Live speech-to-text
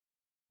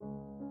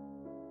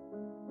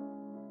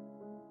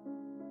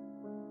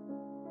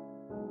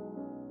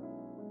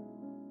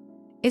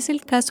Es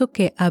el caso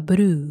que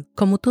Abreu,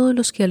 como todos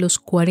los que a los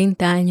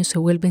 40 años se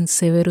vuelven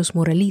severos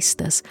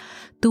moralistas,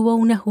 tuvo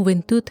una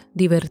juventud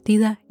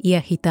divertida y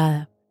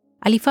agitada.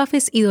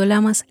 Alifafes y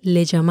Dolamas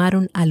le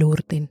llamaron al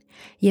orden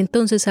y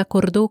entonces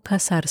acordó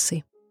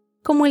casarse,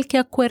 como el que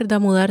acuerda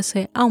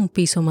mudarse a un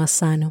piso más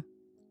sano.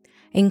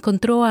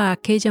 Encontró a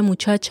aquella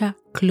muchacha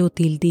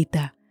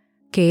Clotildita,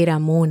 que era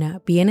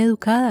mona, bien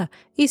educada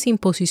y sin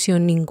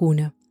posición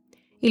ninguna,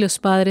 y los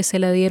padres se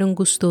la dieron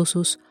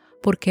gustosos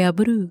porque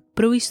Abreu,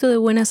 provisto de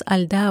buenas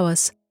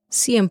aldabas,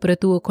 siempre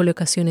tuvo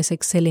colocaciones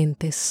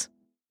excelentes.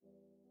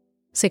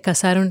 Se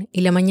casaron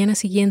y la mañana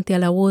siguiente a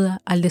la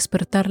boda, al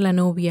despertar la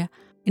novia,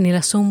 en el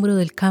asombro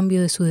del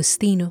cambio de su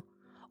destino,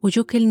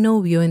 oyó que el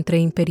novio entre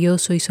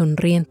imperioso y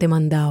sonriente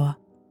mandaba: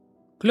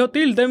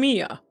 «Clotilde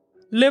mía,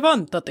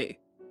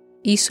 levántate».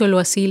 Hízolo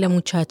así la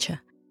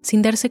muchacha,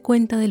 sin darse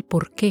cuenta del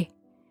porqué,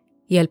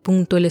 y al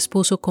punto el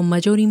esposo con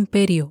mayor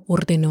imperio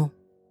ordenó: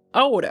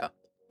 «Ahora,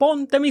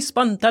 ponte mis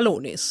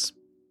pantalones».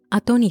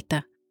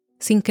 Atónita,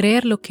 sin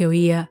creer lo que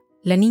oía,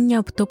 la niña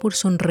optó por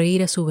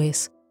sonreír a su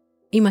vez,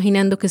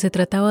 imaginando que se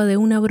trataba de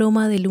una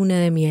broma de luna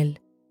de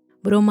miel.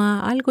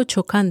 Broma algo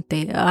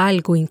chocante,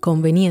 algo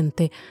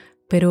inconveniente,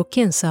 pero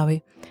quién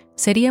sabe,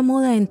 ¿sería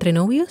moda entre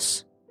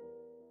novios?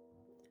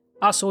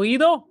 ¿Has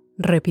oído?,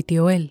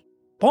 repitió él.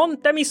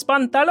 «Ponte mis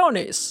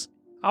pantalones.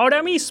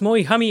 Ahora mismo,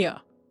 hija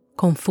mía».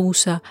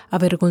 Confusa,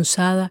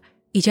 avergonzada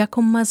y ya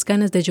con más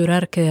ganas de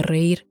llorar que de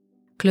reír,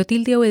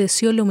 Clotilde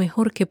obedeció lo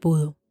mejor que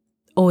pudo.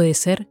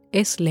 Obedecer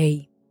es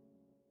ley.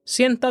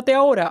 «Siéntate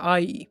ahora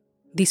ahí»,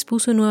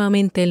 dispuso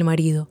nuevamente el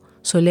marido,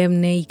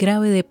 solemne y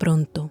grave de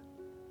pronto,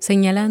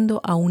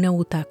 señalando a una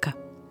butaca.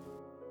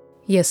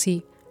 Y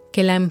así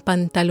que la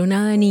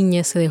empantalonada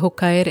niña se dejó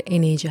caer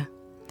en ella.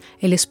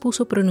 El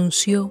esposo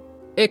pronunció: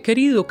 «He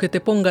querido que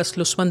te pongas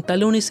los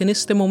pantalones en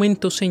este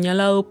momento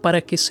señalado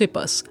para que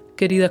sepas,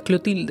 querida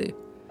Clotilde,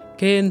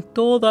 que en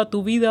toda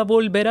tu vida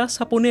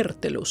volverás a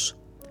ponértelos,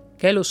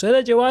 que los he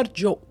de llevar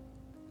yo,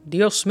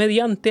 Dios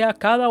mediante, a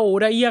cada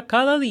hora y a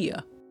cada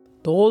día,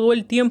 todo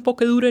el tiempo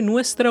que dure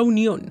nuestra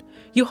unión,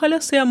 y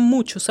ojalá sean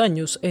muchos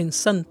años en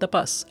santa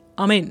paz.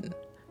 Amén.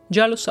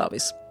 Ya lo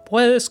sabes,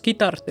 puedes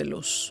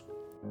quitártelos».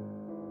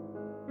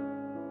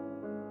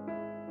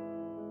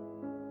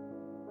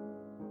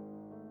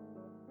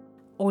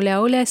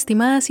 Hola, hola,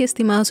 estimadas y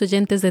estimados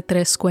oyentes de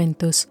Tres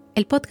Cuentos,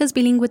 el podcast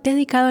bilingüe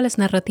dedicado a las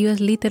narrativas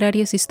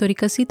literarias,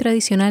 históricas y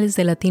tradicionales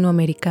de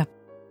Latinoamérica.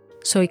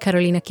 Soy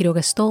Carolina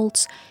Quiroga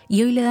Stoltz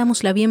y hoy le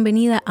damos la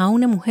bienvenida a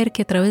una mujer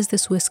que a través de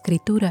su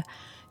escritura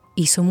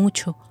hizo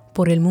mucho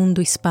por el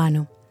mundo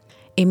hispano,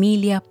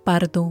 Emilia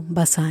Pardo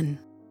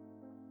Bazán.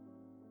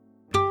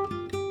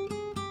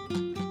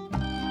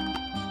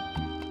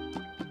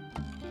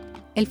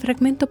 El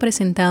fragmento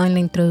presentado en la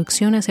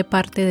introducción hace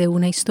parte de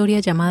una historia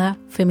llamada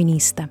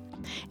Feminista,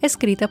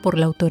 escrita por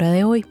la autora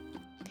de hoy.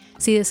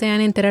 Si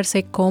desean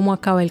enterarse cómo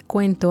acaba el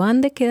cuento,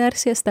 han de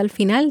quedarse hasta el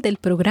final del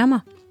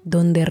programa,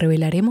 donde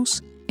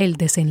revelaremos el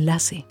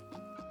desenlace.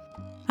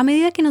 A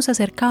medida que nos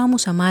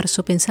acercábamos a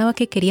marzo, pensaba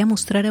que quería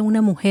mostrar a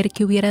una mujer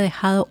que hubiera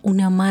dejado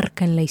una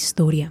marca en la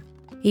historia.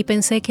 Y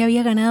pensé que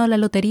había ganado la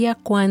lotería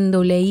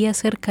cuando leí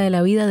acerca de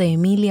la vida de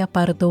Emilia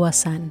Pardo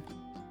Bazán.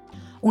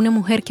 Una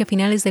mujer que a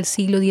finales del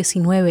siglo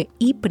XIX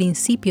y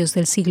principios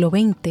del siglo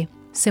XX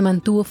se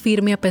mantuvo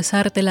firme a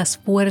pesar de las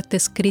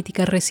fuertes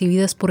críticas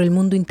recibidas por el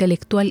mundo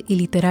intelectual y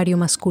literario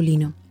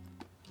masculino.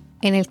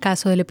 En el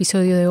caso del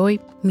episodio de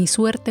hoy, mi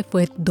suerte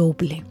fue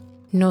doble.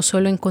 No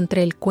solo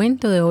encontré el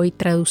cuento de hoy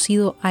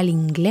traducido al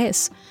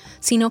inglés,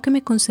 sino que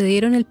me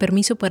concedieron el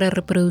permiso para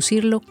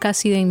reproducirlo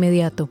casi de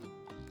inmediato.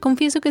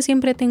 Confieso que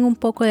siempre tengo un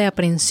poco de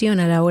aprensión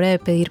a la hora de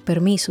pedir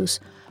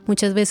permisos.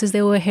 Muchas veces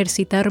debo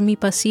ejercitar mi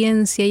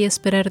paciencia y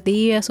esperar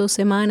días o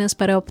semanas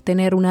para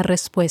obtener una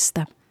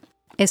respuesta.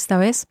 Esta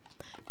vez,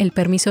 el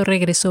permiso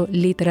regresó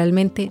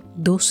literalmente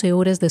 12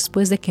 horas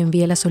después de que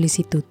envié la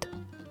solicitud.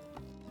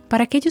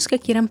 Para aquellos que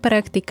quieran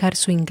practicar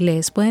su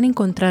inglés, pueden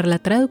encontrar la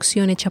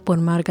traducción hecha por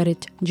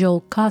Margaret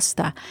Joel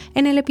Costa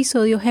en el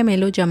episodio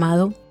gemelo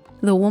llamado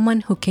The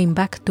Woman Who Came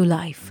Back to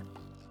Life.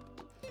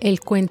 El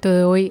cuento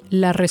de hoy,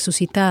 La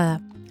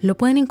Resucitada, lo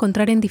pueden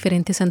encontrar en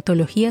diferentes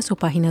antologías o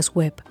páginas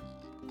web.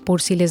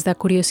 Por si les da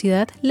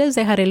curiosidad, les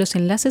dejaré los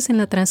enlaces en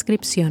la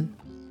transcripción.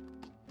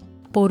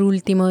 Por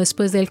último,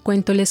 después del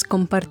cuento les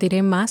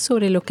compartiré más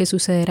sobre lo que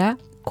sucederá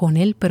con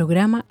el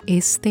programa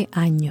este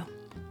año.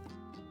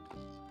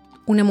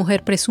 Una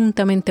mujer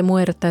presuntamente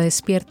muerta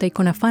despierta y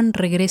con afán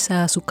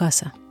regresa a su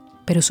casa,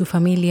 pero su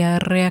familia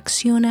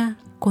reacciona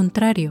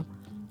contrario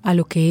a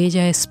lo que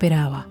ella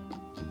esperaba.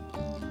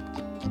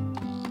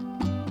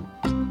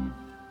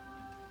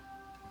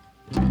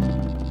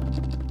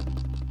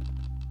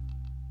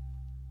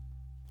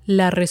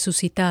 La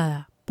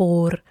Resucitada,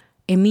 por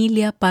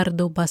Emilia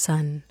Pardo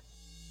Bazán.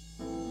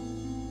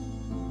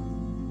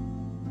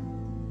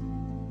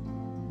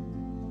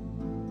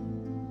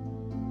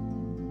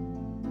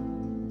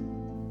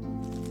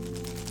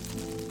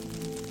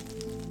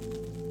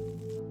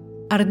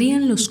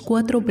 Ardían los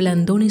 4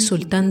 blandones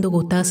soltando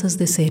gotazas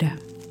de cera.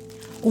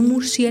 Un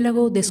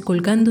murciélago,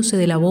 descolgándose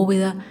de la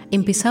bóveda,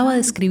 empezaba a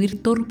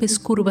describir torpes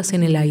curvas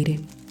en el aire.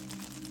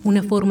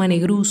 Una forma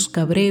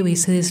negruzca, breve,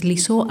 se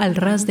deslizó al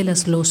ras de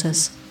las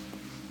losas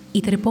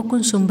y trepó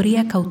con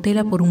sombría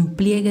cautela por un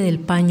pliegue del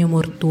paño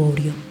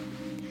mortuorio.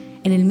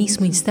 En el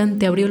mismo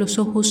instante abrió los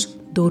ojos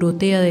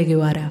Dorotea de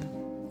Guevara,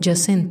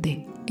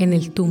 yacente en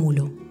el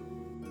túmulo.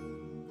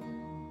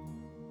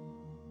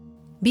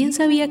 Bien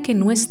sabía que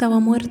no estaba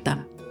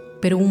muerta,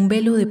 pero un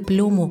velo de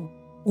plomo,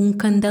 un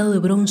candado de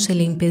bronce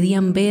le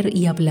impedían ver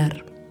y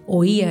hablar.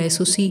 Oía,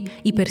 eso sí,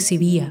 y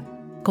percibía,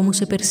 como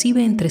se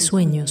percibe entre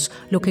sueños,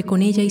 lo que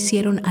con ella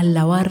hicieron al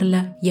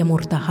lavarla y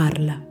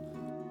amortajarla.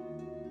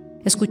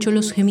 Escuchó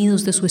los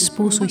gemidos de su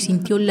esposo y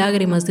sintió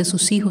lágrimas de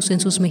sus hijos en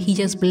sus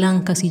mejillas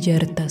blancas y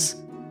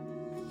yertas.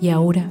 Y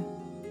ahora,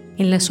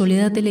 en la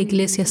soledad de la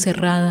iglesia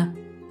cerrada,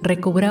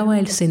 recobraba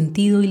el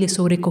sentido y le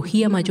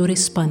sobrecogía mayor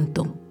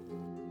espanto.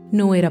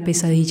 No era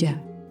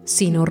pesadilla,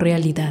 sino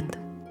realidad.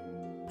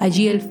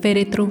 Allí el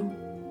féretro,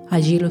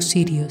 allí los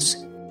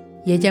cirios,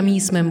 y ella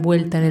misma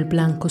envuelta en el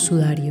blanco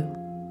sudario,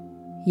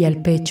 y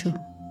al pecho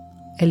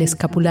el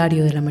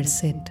escapulario de la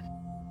Merced.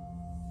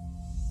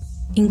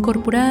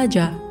 Incorporada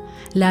ya,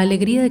 la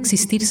alegría de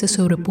existir se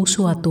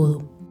sobrepuso a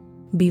todo.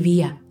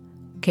 Vivía.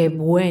 Qué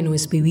bueno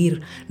es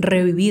vivir,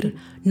 revivir,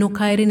 no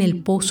caer en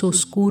el pozo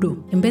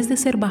oscuro. En vez de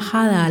ser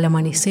bajada al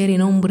amanecer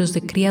en hombros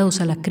de criados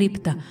a la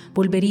cripta,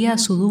 volvería a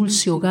su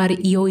dulce hogar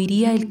y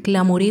oiría el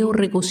clamoreo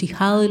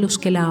regocijado de los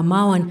que la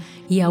amaban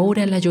y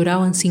ahora la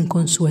lloraban sin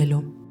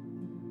consuelo.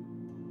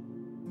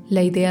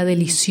 La idea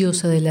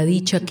deliciosa de la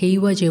dicha que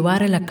iba a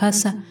llevar a la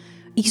casa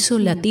hizo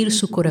latir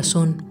su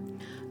corazón,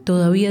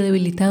 todavía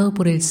debilitado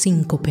por el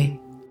síncope.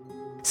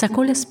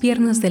 Sacó las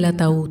piernas del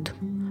ataúd,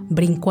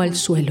 brincó al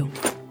suelo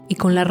y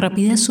con la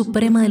rapidez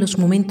suprema de los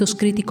momentos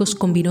críticos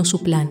combinó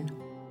su plan.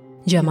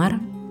 Llamar,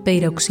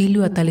 pedir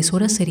auxilio a tales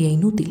horas sería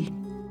inútil.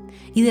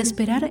 Y de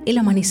esperar el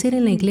amanecer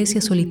en la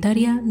iglesia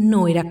solitaria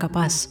no era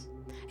capaz.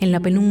 En la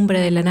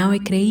penumbra de la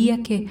nave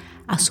creía que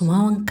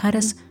asomaban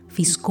caras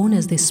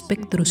fisconas de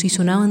espectros y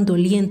sonaban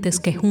dolientes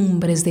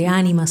quejumbres de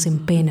ánimas en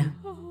pena.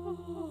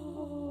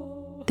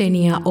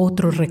 Tenía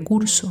otro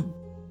recurso: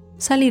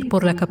 salir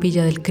por la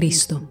capilla del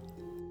Cristo.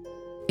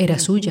 Era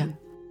suya.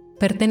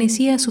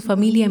 Pertenecía a su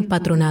familia en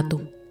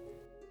patronato.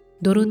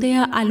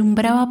 Dorotea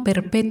alumbraba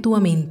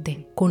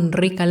perpetuamente, con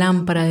rica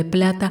lámpara de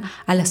plata,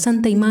 a la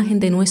santa imagen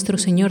de Nuestro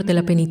Señor de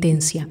la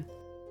Penitencia.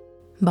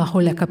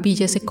 Bajo la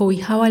capilla se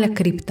cobijaba la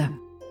cripta,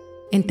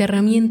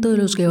 enterramiento de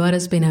los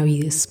Guevaras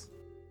Benavides.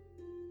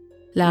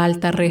 La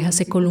alta reja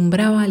se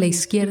columbraba a la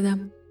izquierda,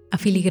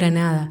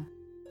 afiligranada,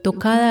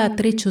 tocada a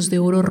trechos de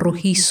oro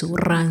rojizo,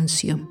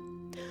 rancio.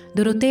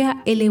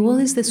 Dorotea elevó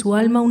desde su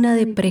alma una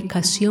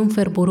deprecación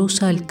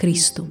fervorosa al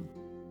Cristo.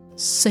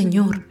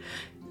 «Señor,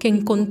 que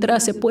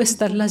encontrase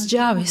puestas las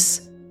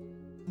llaves».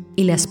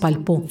 Y las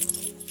palpó.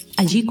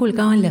 Allí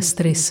colgaban las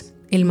tres,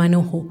 el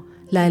manojo,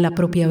 la de la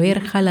propia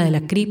verja, la de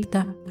la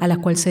cripta, a la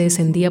cual se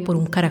descendía por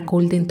un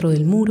caracol dentro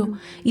del muro,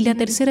 y la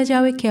tercera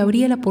llave que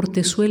abría la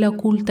portezuela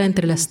oculta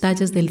entre las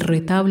tallas del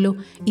retablo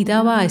y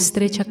daba a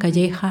estrecha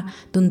calleja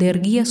donde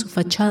erguía su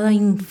fachada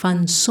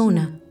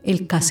infanzona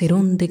el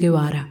caserón de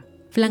Guevara,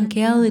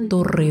 flanqueado de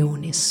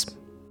torreones.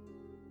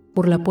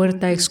 Por la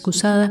puerta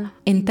excusada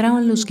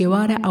entraban los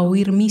Guevara a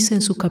oír misa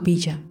en su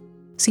capilla,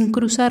 sin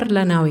cruzar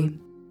la nave.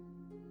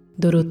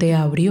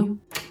 Dorotea abrió,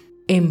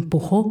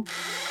 empujó.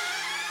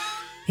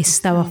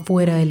 Estaba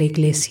fuera de la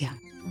iglesia.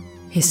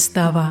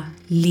 Estaba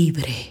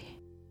libre.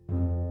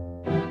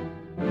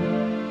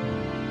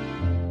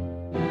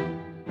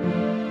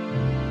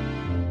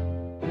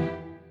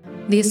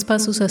 Diez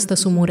pasos hasta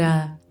su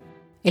morada.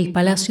 El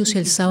palacio se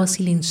alzaba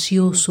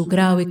silencioso,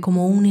 grave,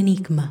 como un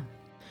enigma.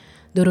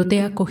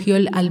 Dorotea cogió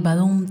el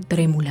albadón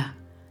trémula,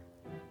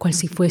 cual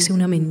si fuese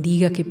una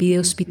mendiga que pide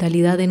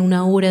hospitalidad en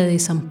una hora de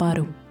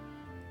desamparo.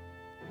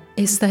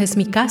 «Esta es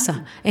mi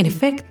casa, en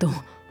efecto»,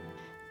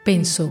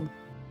 pensó,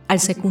 al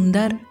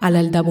secundar al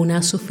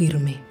aldabonazo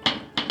firme.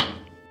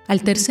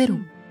 Al tercero,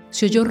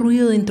 se oyó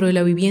ruido dentro de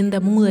la vivienda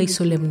muda y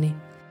solemne,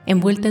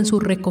 envuelta en su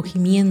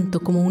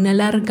recogimiento como una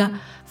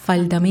larga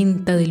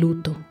faldamenta de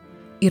luto,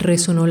 y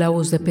resonó la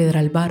voz de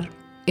Pedralbar,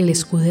 el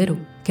escudero,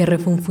 que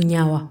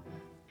refunfuñaba.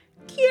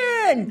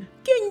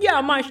 ¿Quién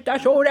llama a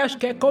estas horas?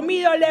 ¿Qué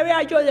comida le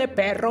vea yo de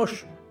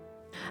perros?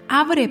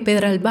 «Abre,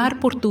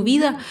 Pedralbar, por tu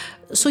vida.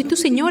 Soy tu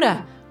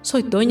señora.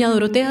 Soy doña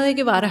Dorotea de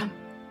Guevara.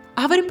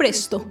 Abre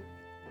presto».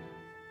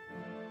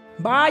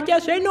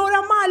 Váyase en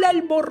hora mala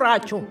el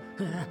borracho.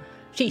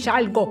 Si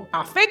salgo,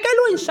 a fe que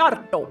lo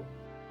ensarto.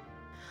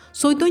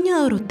 «Soy doña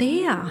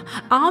Dorotea.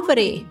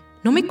 Abre.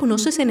 ¿No me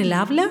conoces en el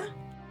habla?»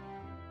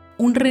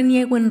 Un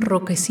reniego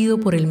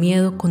enroquecido por el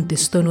miedo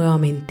contestó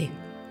nuevamente.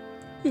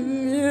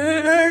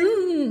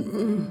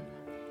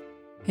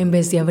 En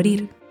vez de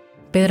abrir,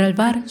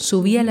 Pedralbar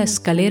subía la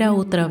escalera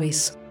otra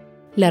vez.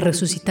 La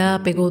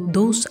resucitada pegó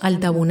 2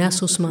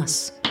 aldabonazos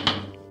más.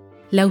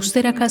 La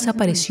austera casa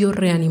pareció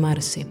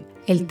reanimarse.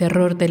 El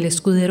terror del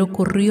escudero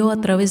corrió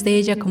a través de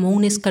ella como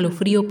un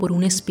escalofrío por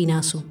un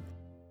espinazo.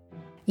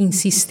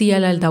 Insistía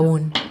el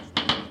aldabón.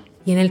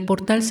 y en el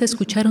portal se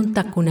escucharon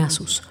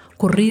taconazos,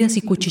 corridas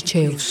y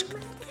cuchicheos.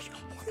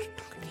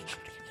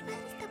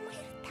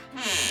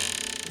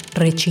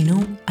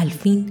 Rechinó, al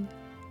fin,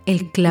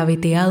 el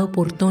claveteado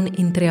portón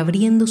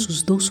entreabriendo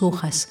sus 2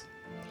 hojas,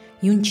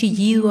 y un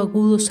chillido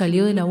agudo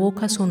salió de la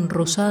boca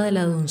sonrosada de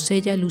la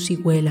doncella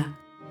Lucigüela,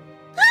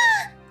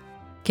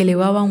 que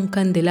elevaba un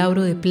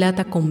candelabro de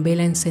plata con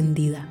vela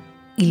encendida,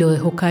 y lo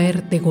dejó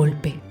caer de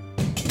golpe.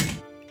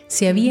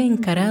 Se había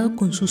encarado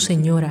con su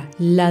señora,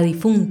 la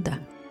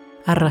difunta,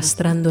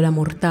 arrastrando la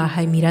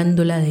mortaja y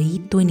mirándola de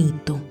hito en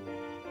hito.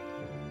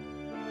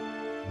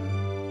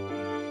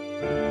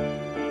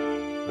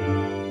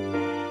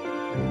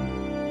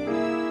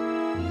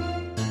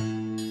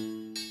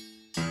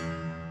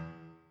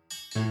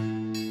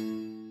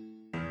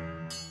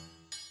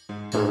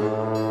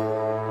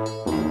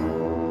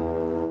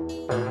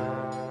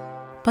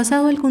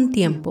 Pasado algún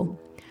tiempo,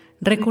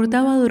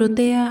 recordaba a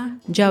Dorotea,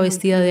 ya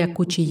vestida de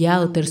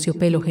acuchillado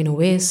terciopelo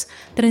genovés,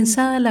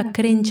 trenzada la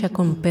crencha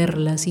con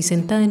perlas y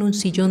sentada en un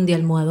sillón de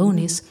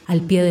almohadones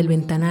al pie del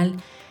ventanal,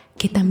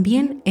 que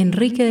también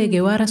Enrique de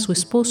Guevara, su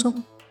esposo,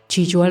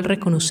 chilló al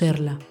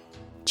reconocerla.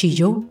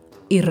 Chilló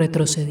y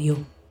retrocedió.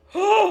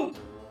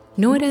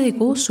 No era de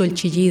gozo el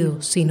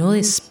chillido, sino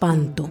de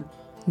espanto.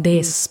 De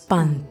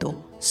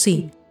espanto,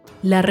 sí,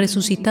 la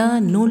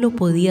resucitada no lo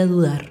podía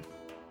dudar.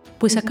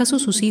 Pues ¿acaso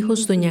sus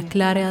hijos, doña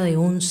Clara de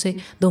 11,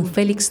 don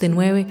Félix de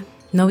 9,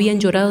 no habían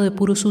llorado de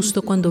puro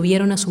susto cuando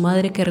vieron a su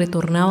madre que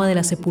retornaba de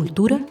la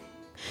sepultura?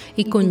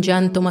 Y con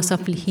llanto más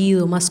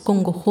afligido, más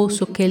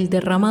congojoso que el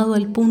derramado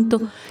al punto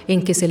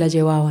en que se la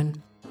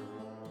llevaban.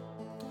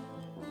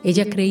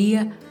 Ella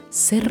creía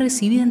ser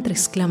recibida entre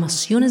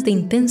exclamaciones de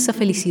intensa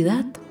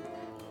felicidad.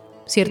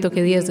 Cierto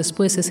que días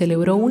después se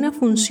celebró una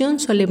función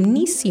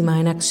solemnísima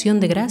en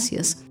acción de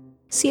gracias.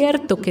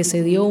 Cierto que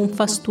se dio un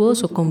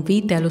fastuoso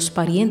convite a los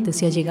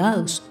parientes y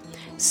allegados.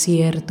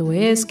 Cierto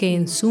es que,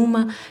 en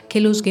suma, que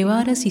los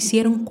Guevaras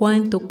hicieron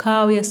cuanto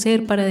cabe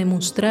hacer para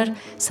demostrar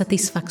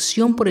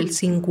satisfacción por el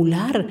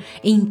singular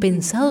e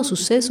impensado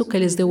suceso que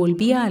les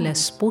devolvía a la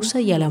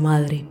esposa y a la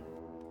madre.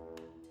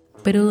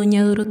 Pero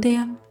doña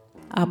Dorotea,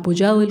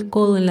 apoyado el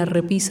codo en la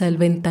repisa del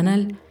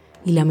ventanal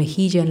y la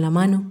mejilla en la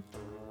mano,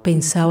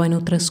 pensaba en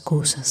otras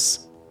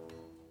cosas.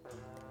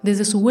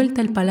 Desde su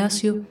vuelta al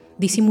palacio,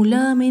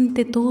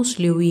 disimuladamente todos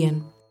le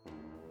oían.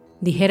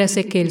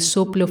 Dijérase que el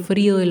soplo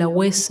frío de la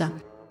huesa,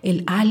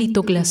 el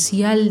hálito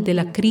glacial de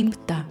la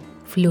cripta,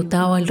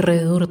 flotaba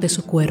alrededor de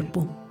su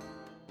cuerpo.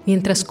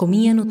 Mientras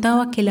comía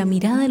notaba que la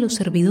mirada de los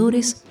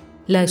servidores,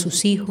 la de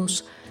sus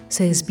hijos,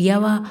 se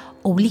desviaba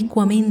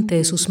oblicuamente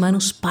de sus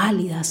manos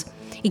pálidas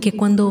y que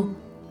cuando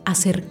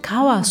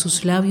acercaba a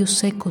sus labios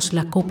secos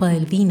la copa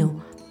del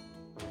vino,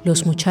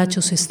 los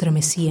muchachos se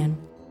estremecían.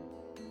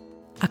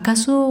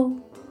 ¿Acaso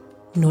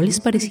no les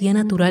parecía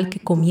natural que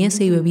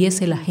comiese y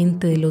bebiese la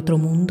gente del otro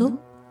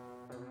mundo?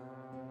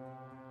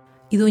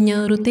 Y doña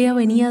Dorotea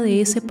venía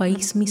de ese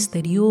país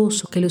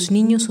misterioso que los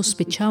niños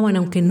sospechaban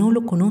aunque no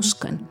lo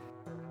conozcan.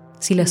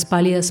 Si las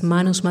pálidas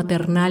manos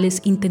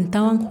maternales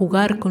intentaban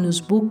jugar con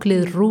los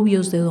bucles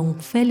rubios de don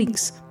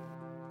Félix,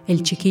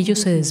 el chiquillo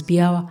se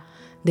desviaba,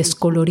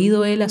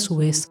 descolorido él a su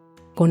vez,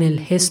 con el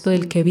gesto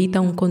del que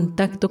evita un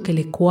contacto que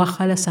le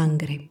cuaja la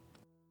sangre.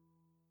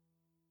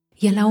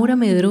 Y a la hora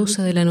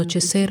medrosa del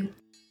anochecer,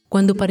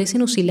 cuando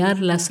parecen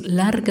oscilar las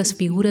largas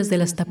figuras de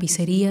las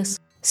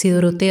tapicerías, si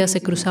Dorotea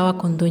se cruzaba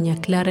con doña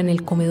Clara en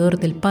el comedor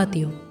del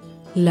patio,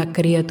 la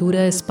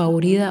criatura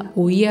despavorida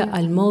huía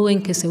al modo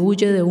en que se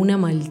huye de una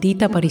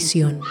maldita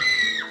aparición.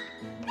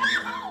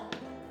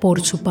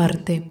 Por su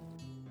parte,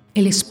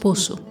 el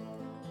esposo,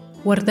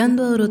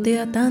 guardando a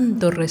Dorotea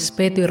tanto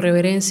respeto y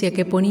reverencia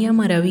que ponía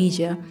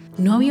maravilla,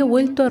 no había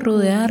vuelto a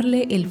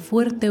rodearle el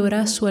fuerte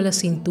brazo a la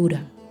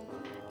cintura.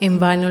 En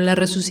vano la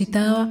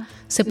resucitada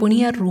se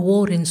ponía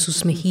rubor en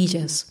sus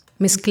mejillas,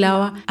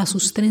 mezclaba a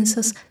sus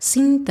trenzas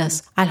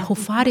cintas,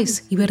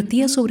 aljofares y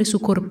vertía sobre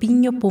su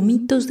corpiño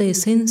pomitos de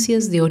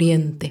esencias de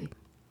oriente.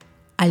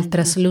 Al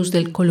trasluz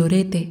del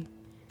colorete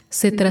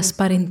se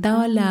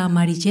transparentaba la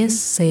amarillez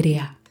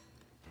sérea.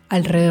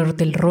 Alrededor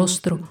del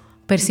rostro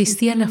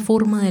persistía la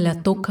forma de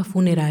la toca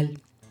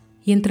funeral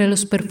y entre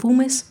los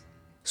perfumes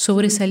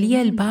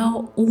sobresalía el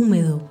vaho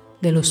húmedo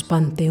de los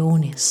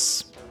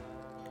panteones.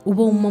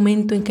 Hubo un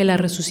momento en que la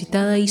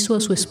resucitada hizo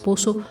a su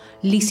esposo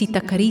lícita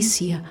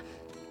caricia.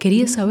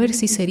 Quería saber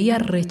si sería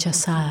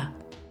rechazada.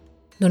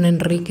 Don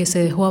Enrique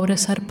se dejó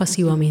abrazar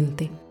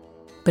pasivamente,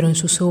 pero en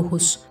sus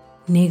ojos,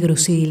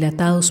 negros y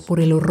dilatados por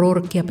el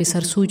horror que a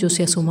pesar suyo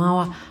se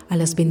asomaba a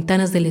las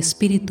ventanas del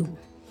espíritu,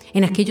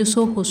 en aquellos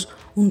ojos,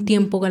 un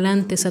tiempo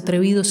galantes,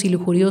 atrevidos y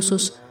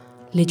lujuriosos,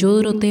 leyó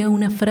Dorotea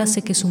una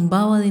frase que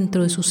zumbaba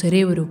dentro de su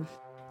cerebro,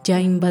 ya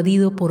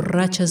invadido por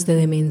rachas de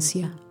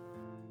demencia.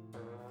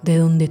 De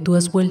donde tú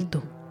has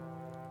vuelto,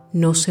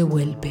 no se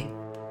vuelve.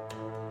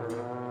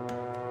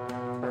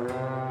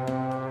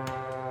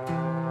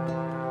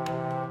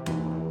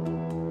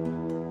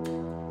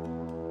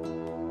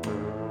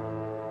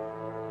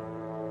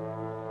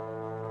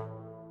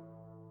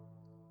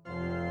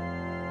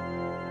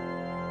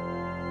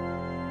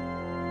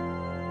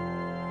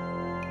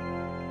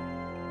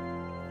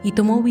 y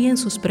tomó bien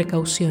sus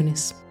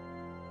precauciones.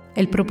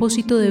 El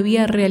propósito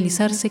debía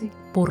realizarse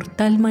por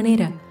tal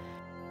manera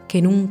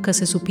que nunca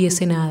se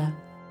supiese nada.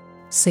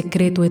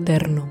 Secreto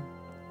eterno.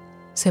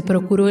 Se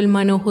procuró el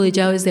manojo de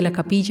llaves de la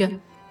capilla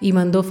y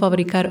mandó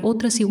fabricar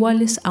otras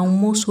iguales a un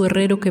mozo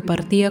herrero que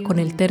partía con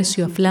el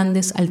tercio a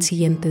Flandes al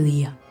siguiente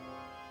día.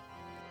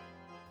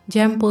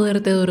 Ya en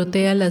poder de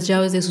Dorotea las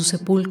llaves de su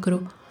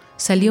sepulcro,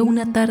 salió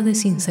una tarde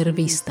sin ser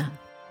vista,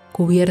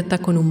 cubierta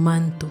con un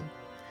manto.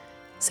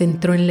 Se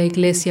entró en la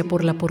iglesia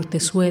por la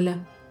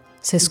portezuela,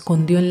 se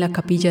escondió en la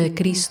capilla de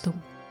Cristo,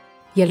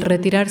 y al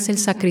retirarse el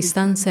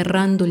sacristán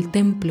cerrando el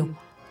templo,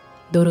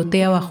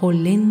 Dorotea bajó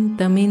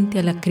lentamente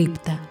a la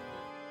cripta,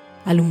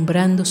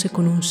 alumbrándose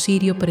con un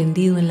cirio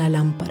prendido en la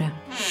lámpara.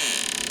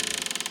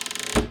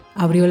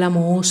 Abrió la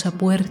mohosa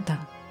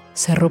puerta,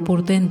 cerró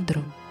por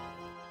dentro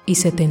y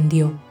se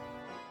tendió,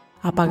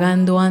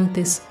 apagando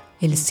antes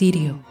el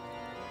cirio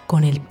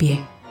con el pie.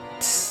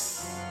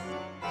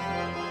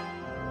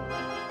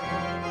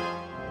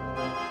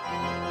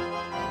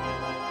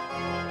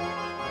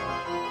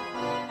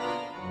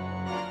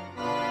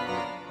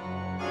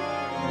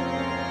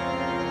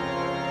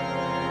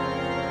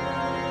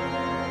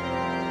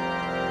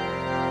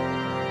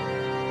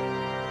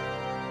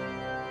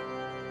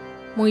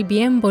 Muy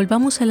bien,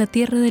 volvamos a la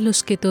tierra de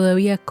los que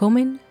todavía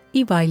comen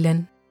y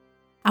bailan.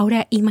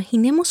 Ahora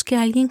imaginemos que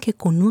alguien que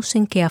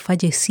conocen que ha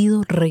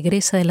fallecido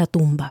regresa de la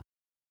tumba.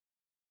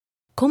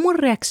 ¿Cómo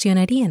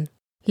reaccionarían?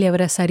 ¿Le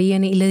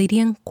abrazarían y le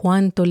dirían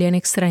cuánto le han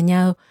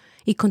extrañado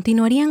y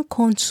continuarían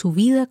con su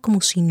vida como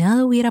si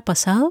nada hubiera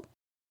pasado?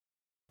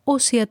 ¿O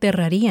se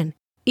aterrarían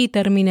y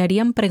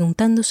terminarían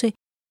preguntándose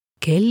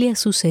qué le ha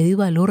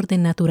sucedido al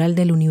orden natural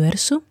del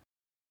universo?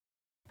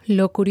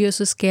 Lo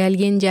curioso es que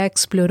alguien ya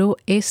exploró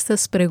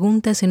estas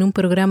preguntas en un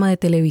programa de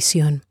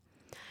televisión.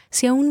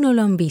 Si aún no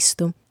lo han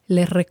visto,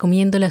 les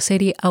recomiendo la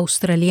serie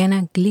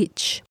australiana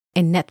Glitch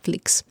en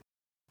Netflix.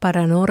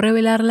 Para no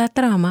revelar la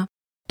trama,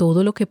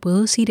 todo lo que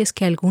puedo decir es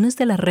que algunas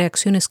de las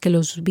reacciones que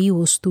los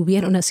vivos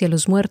tuvieron hacia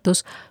los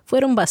muertos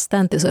fueron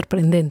bastante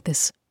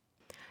sorprendentes.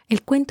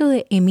 El cuento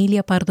de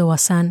Emilia Pardo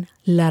Bazán,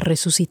 La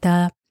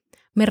Resucitada,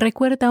 me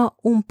recuerda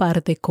un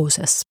par de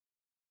cosas.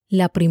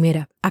 La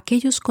primera,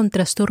 aquellos con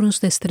trastornos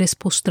de estrés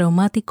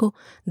postraumático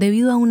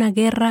debido a una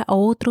guerra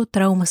o otro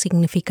trauma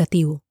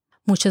significativo.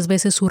 Muchas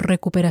veces su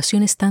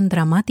recuperación es tan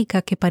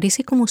dramática que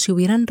parece como si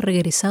hubieran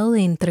regresado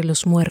de entre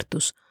los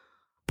muertos,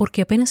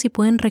 porque apenas si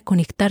pueden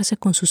reconectarse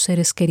con sus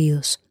seres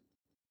queridos.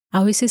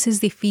 A veces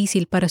es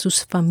difícil para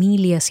sus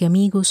familias y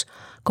amigos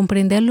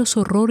comprender los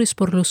horrores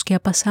por los que ha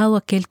pasado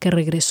aquel que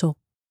regresó.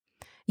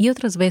 Y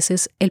otras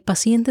veces el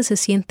paciente se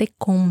siente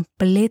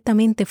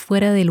completamente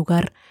fuera de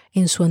lugar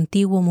en su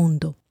antiguo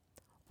mundo,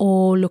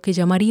 o lo que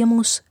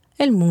llamaríamos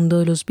el mundo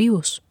de los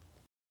vivos.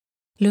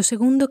 Lo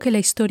segundo que la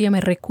historia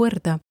me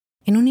recuerda,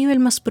 en un nivel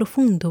más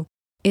profundo,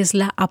 es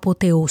la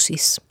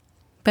apoteosis.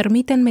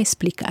 Permítanme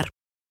explicar.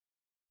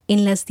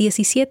 En las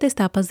 17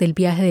 etapas del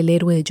viaje del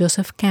héroe de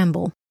Joseph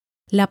Campbell,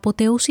 la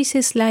apoteosis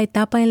es la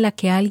etapa en la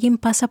que alguien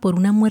pasa por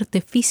una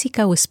muerte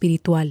física o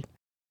espiritual.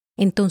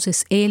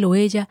 Entonces él o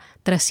ella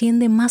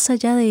trasciende más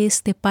allá de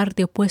este par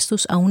de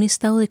opuestos a un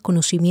estado de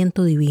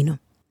conocimiento divino.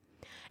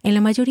 En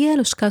la mayoría de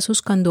los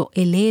casos, cuando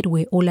el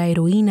héroe o la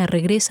heroína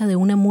regresa de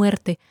una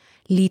muerte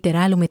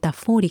literal o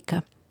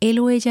metafórica, él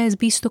o ella es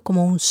visto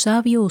como un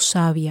sabio o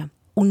sabia,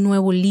 un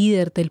nuevo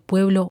líder del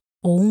pueblo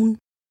o un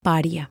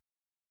paria.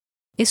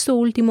 Esto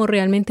último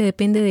realmente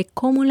depende de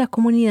cómo la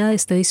comunidad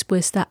esté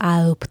dispuesta a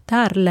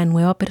adoptar la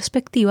nueva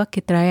perspectiva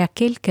que trae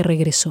aquel que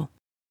regresó.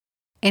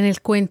 En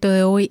el cuento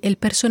de hoy, el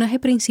personaje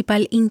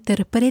principal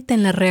interpreta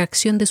en la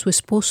reacción de su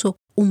esposo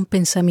un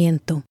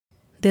pensamiento: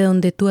 de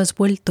donde tú has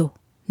vuelto,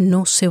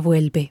 no se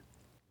vuelve.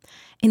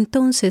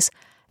 Entonces,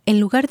 en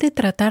lugar de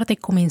tratar de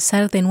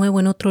comenzar de nuevo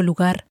en otro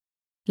lugar,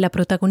 la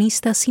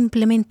protagonista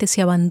simplemente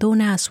se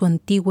abandona a su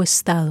antiguo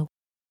estado,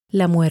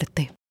 la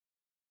muerte.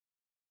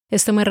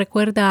 Esto me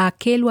recuerda a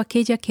aquel o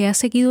aquella que ha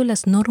seguido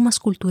las normas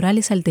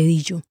culturales al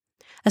dedillo,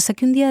 hasta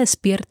que un día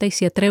despierta y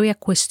se atreve a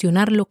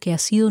cuestionar lo que ha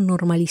sido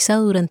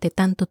normalizado durante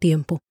tanto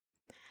tiempo.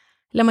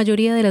 La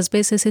mayoría de las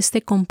veces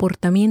este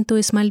comportamiento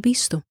es mal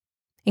visto.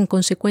 En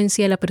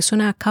consecuencia, la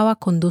persona acaba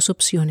con dos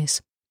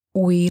opciones: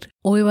 huir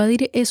o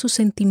evadir esos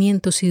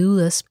sentimientos y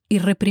dudas y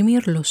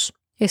reprimirlos.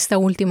 Esta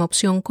última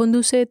opción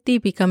conduce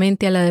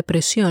típicamente a la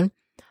depresión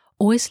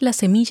o es la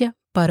semilla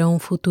para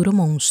un futuro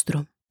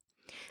monstruo.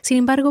 Sin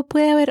embargo,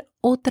 puede haber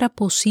otra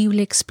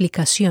posible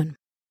explicación.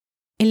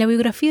 En la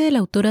biografía de la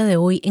autora de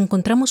hoy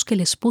encontramos que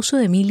el esposo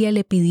de Emilia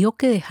le pidió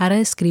que dejara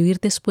de escribir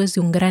después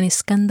de un gran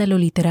escándalo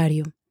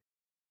literario.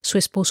 Su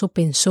esposo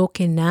pensó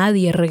que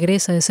nadie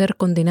regresa de ser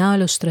condenado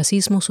al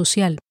ostracismo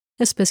social,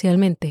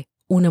 especialmente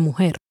una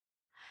mujer.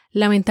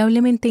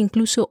 Lamentablemente,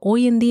 incluso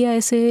hoy en día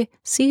ese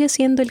sigue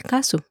siendo el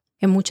caso.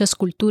 En muchas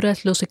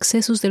culturas, los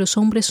excesos de los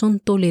hombres son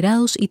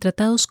tolerados y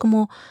tratados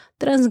como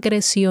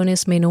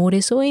transgresiones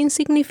menores o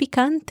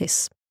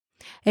insignificantes.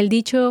 El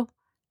dicho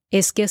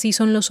 "es que así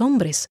son los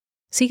hombres"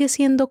 sigue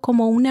siendo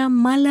como una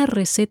mala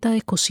receta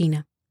de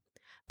cocina.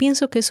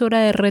 Pienso que es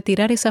hora de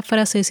retirar esa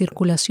frase de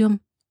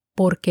circulación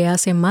porque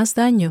hace más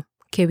daño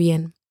que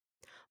bien.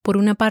 Por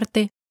una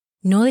parte,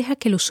 no deja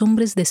que los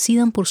hombres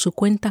decidan por su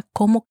cuenta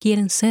cómo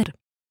quieren ser,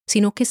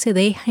 sino que se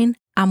dejen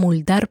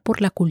amoldar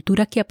por la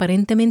cultura que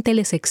aparentemente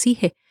les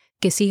exige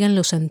que sigan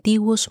los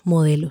antiguos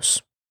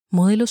modelos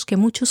que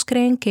muchos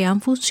creen que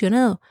han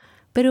funcionado,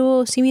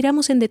 pero si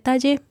miramos en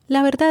detalle,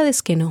 la verdad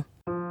es que no.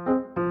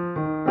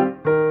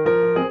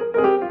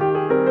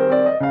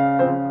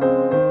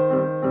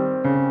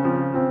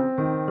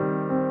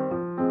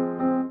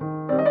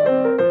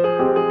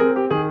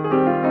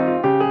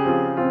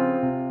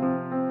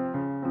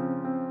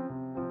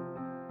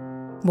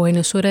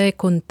 Bueno, es hora de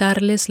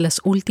contarles las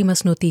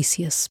últimas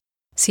noticias.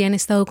 Si han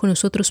estado con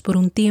nosotros por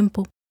un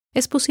tiempo,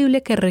 es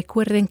posible que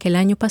recuerden que el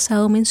año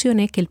pasado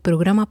mencioné que el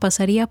programa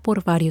pasaría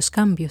por varios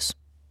cambios.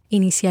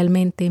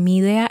 Inicialmente, mi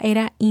idea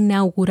era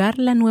inaugurar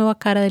la nueva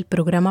cara del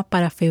programa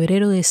para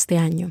febrero de este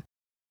año.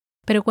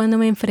 Pero cuando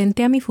me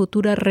enfrenté a mi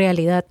futura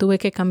realidad, tuve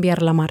que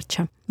cambiar la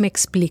marcha. Me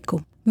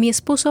explico. Mi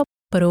esposo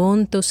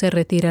pronto se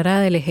retirará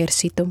del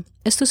ejército.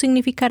 Esto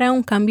significará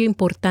un cambio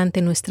importante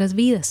en nuestras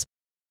vidas.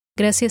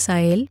 Gracias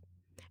a él,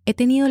 he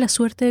tenido la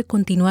suerte de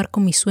continuar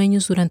con mis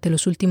sueños durante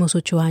los últimos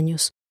 8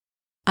 años.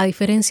 A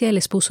diferencia del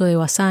esposo de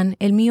Bazán,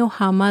 el mío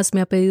jamás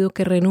me ha pedido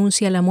que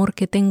renuncie al amor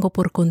que tengo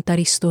por contar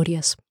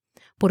historias.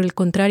 Por el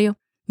contrario,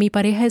 mi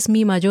pareja es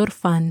mi mayor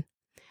fan.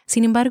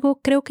 Sin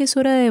embargo, creo que es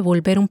hora de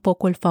devolver un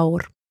poco el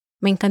favor.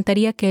 Me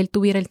encantaría que él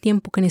tuviera el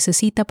tiempo que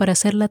necesita para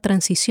hacer la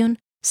transición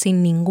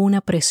sin ninguna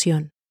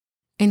presión.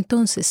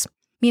 Entonces,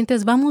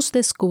 mientras vamos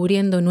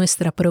descubriendo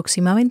nuestra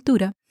próxima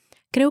aventura,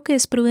 creo que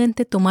es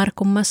prudente tomar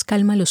con más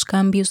calma los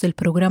cambios del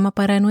programa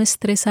para no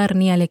estresar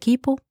ni al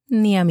equipo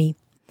ni a mí.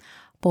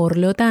 Por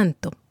lo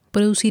tanto,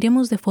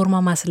 produciremos de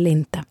forma más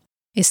lenta.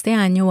 Este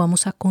año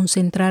vamos a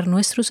concentrar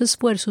nuestros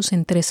esfuerzos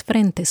en 3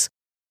 frentes.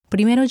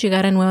 Primero,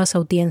 llegar a nuevas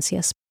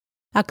audiencias,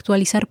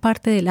 actualizar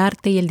parte del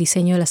arte y el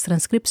diseño de las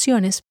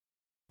transcripciones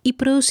y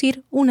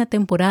producir una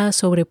temporada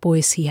sobre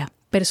poesía.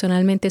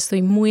 Personalmente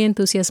estoy muy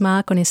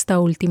entusiasmada con esta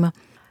última.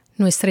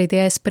 Nuestra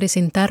idea es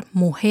presentar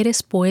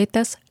mujeres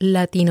poetas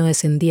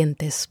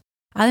latino-descendientes.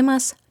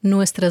 Además,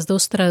 nuestras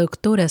 2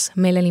 traductoras,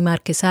 Melanie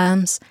Márquez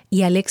Adams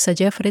y Alexa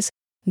Jeffres,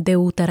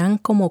 debutarán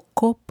como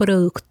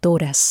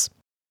coproductoras.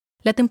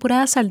 La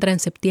temporada saldrá en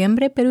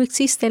septiembre, pero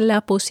existe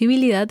la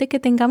posibilidad de que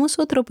tengamos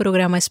otro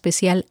programa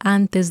especial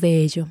antes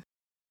de ello.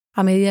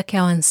 A medida que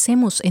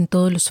avancemos en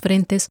todos los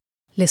frentes,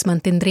 les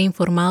mantendré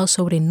informados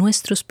sobre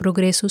nuestros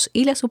progresos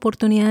y las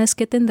oportunidades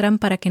que tendrán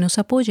para que nos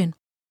apoyen.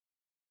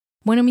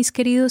 Bueno, mis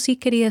queridos y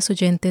queridas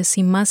oyentes,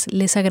 sin más,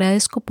 les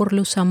agradezco por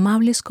los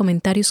amables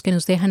comentarios que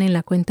nos dejan en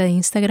la cuenta de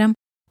Instagram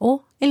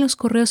o en los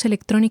correos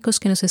electrónicos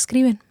que nos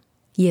escriben.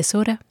 Y es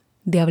hora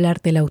de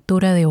hablar de la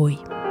autora de hoy.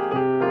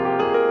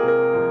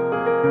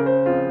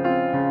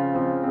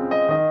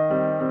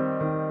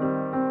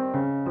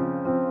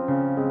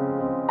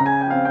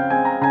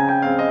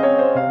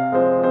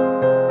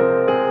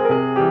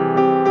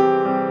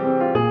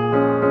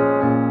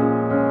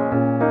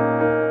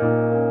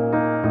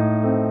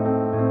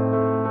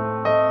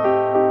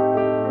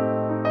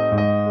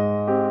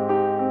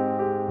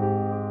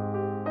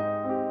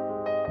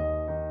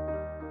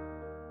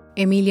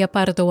 Emilia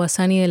Pardo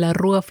Bazán y de la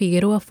Rúa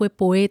Figueroa fue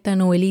poeta,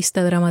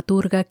 novelista,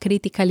 dramaturga,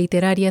 crítica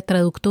literaria,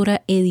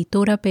 traductora,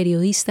 editora,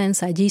 periodista,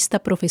 ensayista,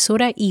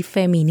 profesora y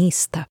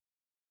feminista.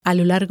 A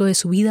lo largo de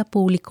su vida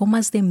publicó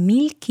más de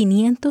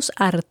 1.500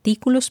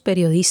 artículos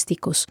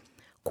periodísticos,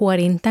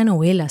 40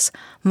 novelas,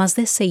 más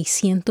de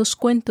 600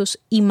 cuentos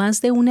y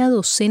más de una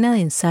docena de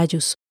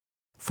ensayos.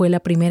 Fue la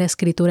primera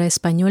escritora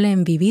española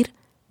en vivir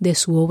de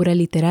su obra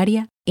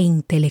literaria e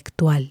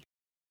intelectual.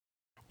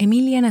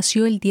 Emilia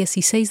nació el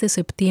 16 de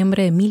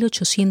septiembre de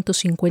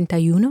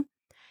 1851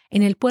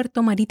 en el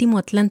puerto marítimo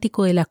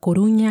atlántico de La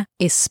Coruña,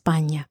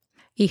 España,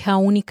 hija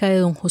única de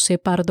don José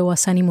Pardo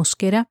Bazán y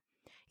Mosquera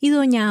y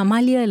doña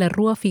Amalia de la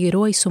Rúa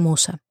Figueroa y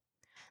Somoza.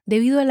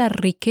 Debido a la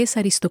riqueza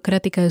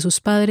aristocrática de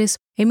sus padres,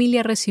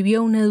 Emilia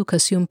recibió una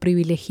educación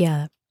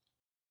privilegiada.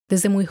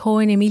 Desde muy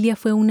joven, Emilia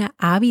fue una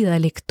ávida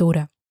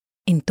lectora.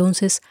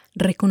 Entonces,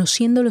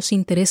 reconociendo los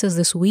intereses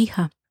de su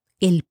hija,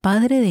 el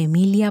padre de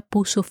Emilia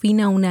puso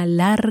fin a una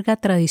larga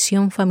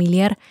tradición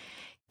familiar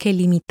que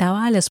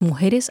limitaba a las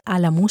mujeres a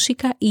la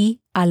música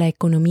y a la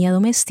economía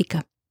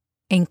doméstica.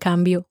 En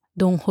cambio,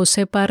 don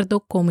José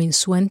Pardo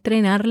comenzó a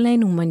entrenarla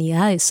en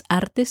humanidades,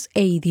 artes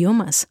e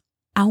idiomas.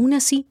 Aún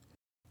así,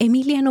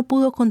 Emilia no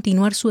pudo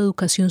continuar su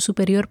educación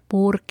superior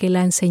porque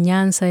la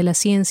enseñanza de la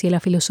ciencia y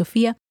la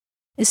filosofía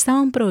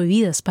estaban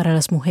prohibidas para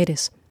las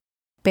mujeres.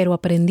 Pero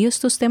aprendió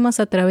estos temas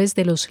a través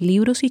de los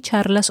libros y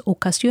charlas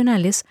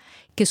ocasionales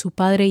que su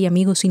padre y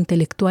amigos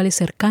intelectuales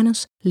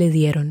cercanos le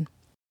dieron.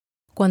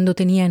 Cuando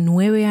tenía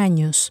 9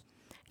 años,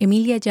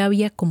 Emilia ya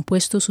había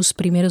compuesto sus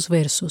primeros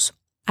versos.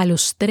 A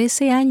los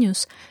 13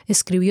 años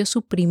escribió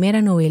su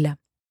primera novela,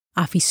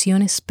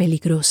 Aficiones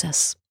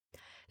peligrosas,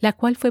 la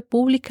cual fue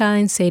publicada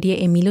en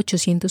serie en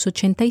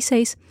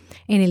 1886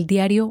 en el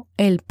diario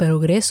El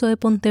Progreso de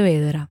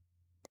Pontevedra.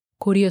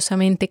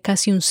 Curiosamente,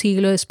 casi un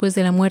siglo después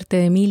de la muerte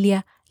de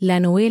Emilia, la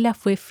novela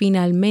fue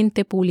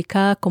finalmente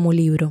publicada como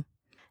libro.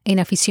 En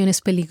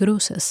Aficiones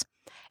peligrosas,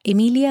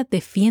 Emilia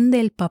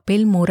defiende el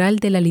papel moral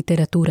de la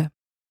literatura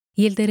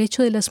y el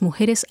derecho de las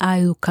mujeres a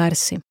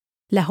educarse.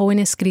 La joven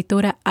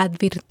escritora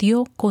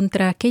advirtió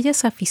contra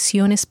aquellas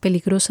aficiones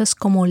peligrosas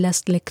como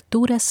las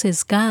lecturas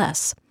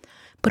sesgadas,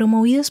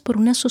 promovidas por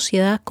una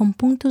sociedad con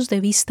puntos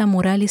de vista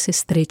morales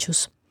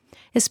estrechos,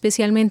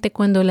 especialmente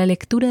cuando la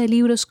lectura de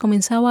libros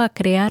comenzaba a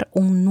crear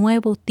un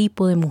nuevo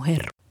tipo de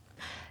mujer.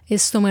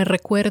 Esto me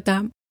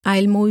recuerda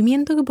al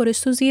movimiento que por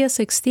estos días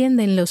se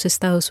extiende en los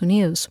Estados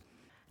Unidos,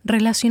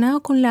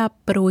 relacionado con la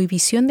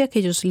prohibición de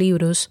aquellos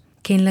libros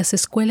que en las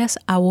escuelas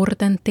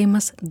abordan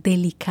temas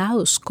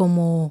delicados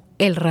como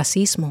el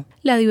racismo,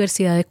 la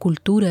diversidad de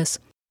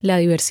culturas, la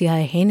diversidad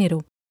de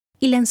género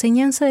y la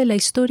enseñanza de la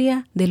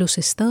historia de los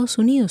Estados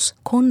Unidos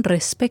con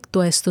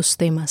respecto a estos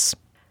temas.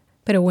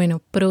 Pero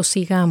bueno,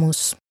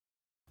 prosigamos.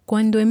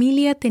 Cuando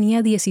Emilia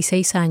tenía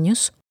 16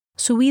 años,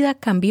 su vida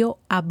cambió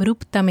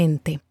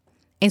abruptamente.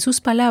 En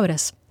sus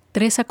palabras,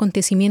 3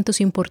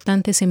 acontecimientos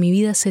importantes en mi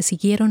vida se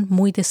siguieron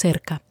muy de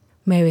cerca.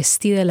 Me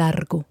vestí de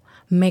largo,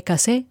 me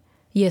casé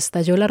y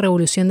estalló la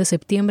Revolución de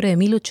Septiembre de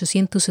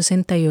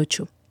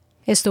 1868.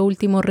 Esto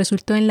último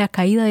resultó en la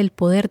caída del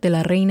poder de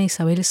la reina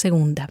Isabel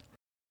II.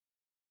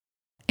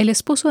 El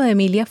esposo de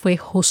Emilia fue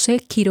José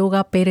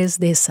Quiroga Pérez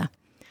Deza,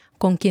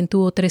 con quien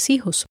tuvo 3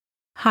 hijos,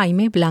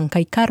 Jaime, Blanca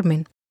y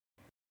Carmen.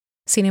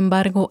 Sin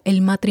embargo,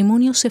 el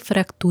matrimonio se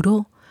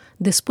fracturó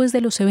después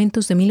de los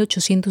eventos de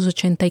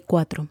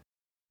 1884.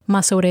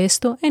 Más sobre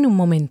esto en un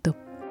momento.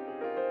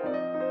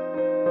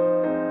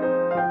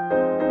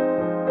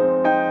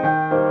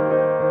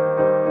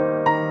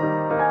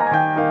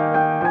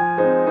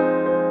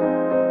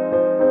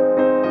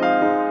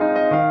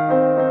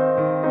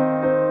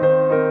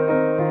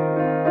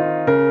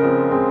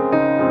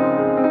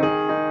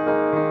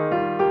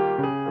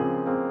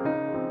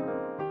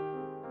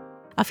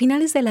 A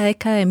finales de la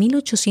década de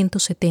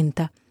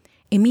 1870,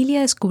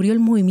 Emilia descubrió el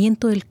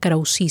movimiento del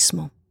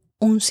krausismo,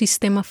 un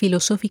sistema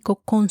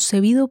filosófico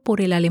concebido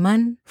por el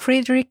alemán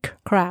Friedrich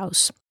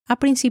Krauss a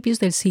principios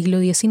del siglo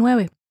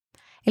XIX.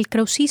 El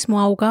krausismo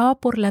abogaba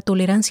por la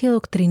tolerancia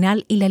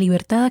doctrinal y la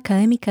libertad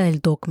académica del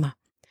dogma.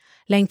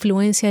 La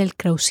influencia del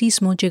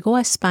krausismo llegó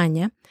a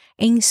España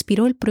e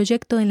inspiró el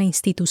proyecto de la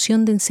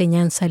Institución de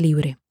Enseñanza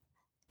Libre.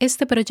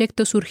 Este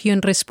proyecto surgió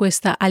en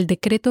respuesta al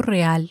decreto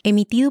real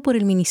emitido por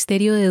el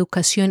Ministerio de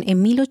Educación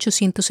en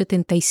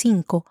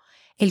 1875,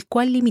 el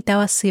cual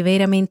limitaba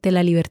severamente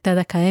la libertad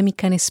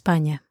académica en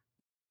España.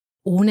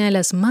 Una de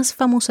las más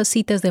famosas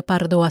citas de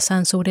Pardo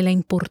Bazán sobre la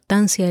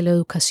importancia de la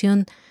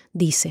educación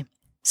dice: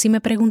 «Si me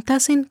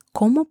preguntasen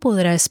cómo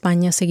podrá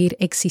España seguir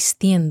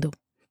existiendo,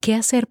 qué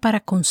hacer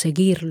para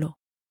conseguirlo,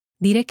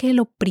 diré que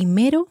lo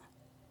primero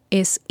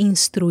es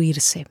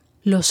instruirse,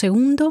 lo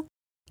segundo,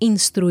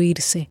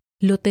 instruirse,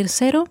 lo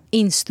tercero,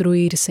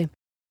 instruirse,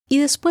 y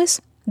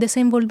después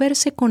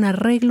desenvolverse con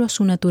arreglo a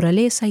su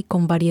naturaleza y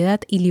con variedad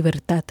y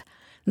libertad,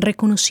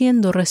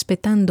 reconociendo,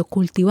 respetando,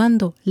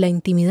 cultivando la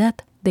intimidad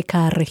de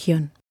cada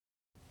región».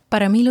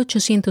 Para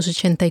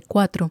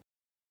 1884,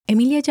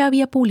 Emilia ya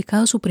había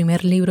publicado su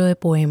primer libro de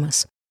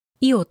poemas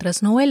y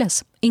otras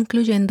novelas,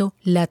 incluyendo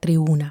La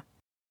Tribuna.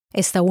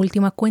 Esta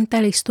última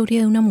cuenta la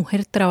historia de una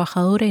mujer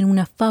trabajadora en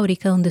una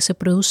fábrica donde se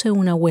produce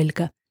una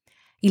huelga,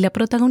 y la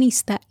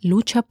protagonista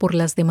lucha por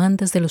las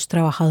demandas de los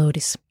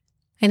trabajadores.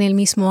 En el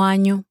mismo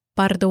año,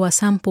 Pardo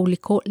Bazán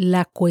publicó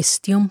La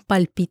Cuestión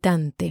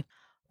Palpitante,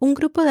 un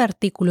grupo de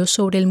artículos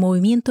sobre el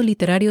movimiento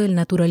literario del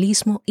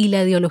naturalismo y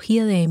la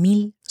ideología de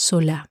Émile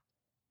Zola.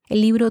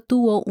 El libro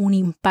tuvo un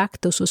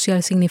impacto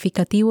social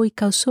significativo y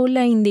causó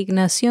la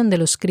indignación de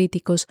los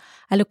críticos,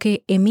 a lo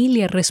que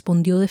Emilia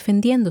respondió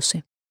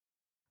defendiéndose.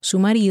 Su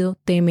marido,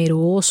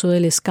 temeroso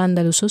del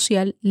escándalo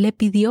social, le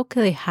pidió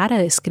que dejara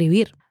de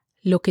escribir,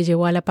 lo que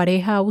llevó a la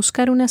pareja a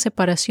buscar una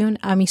separación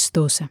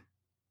amistosa.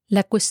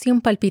 La Cuestión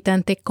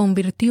Palpitante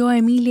convirtió a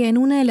Emilia en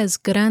una de las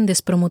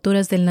grandes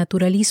promotoras del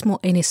naturalismo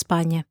en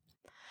España.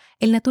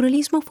 El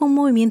naturalismo fue un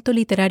movimiento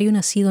literario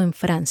nacido en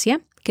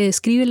Francia que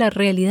describe la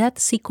realidad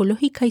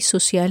psicológica y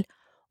social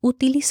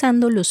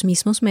utilizando los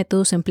mismos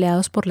métodos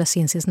empleados por las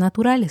ciencias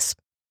naturales.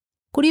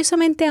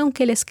 Curiosamente,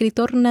 aunque el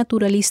escritor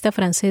naturalista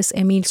francés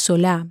Émile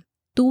Zola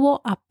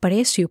tuvo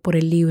aprecio por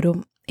el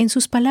libro, en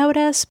sus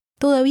palabras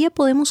todavía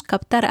podemos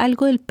captar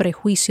algo del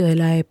prejuicio de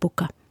la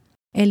época.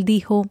 Él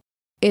dijo: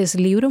 «Es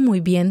libro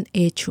muy bien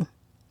hecho,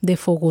 de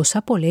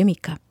fogosa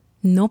polémica.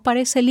 No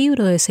parece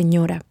libro de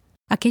señora.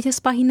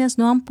 Aquellas páginas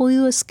no han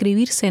podido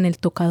escribirse en el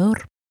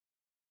tocador».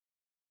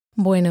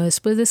 Bueno,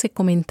 después de ese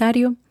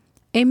comentario,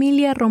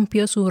 Emilia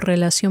rompió su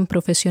relación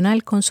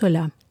profesional con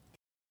Zola.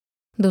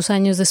 2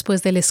 años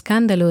después del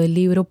escándalo del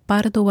libro,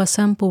 Pardo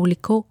Bazán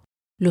publicó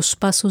Los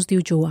Pasos de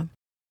Ulloa,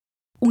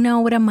 una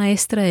obra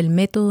maestra del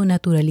método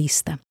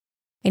naturalista.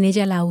 En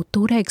ella la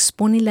autora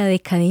expone la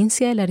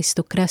decadencia de la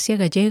aristocracia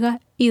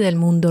gallega y del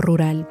mundo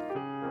rural.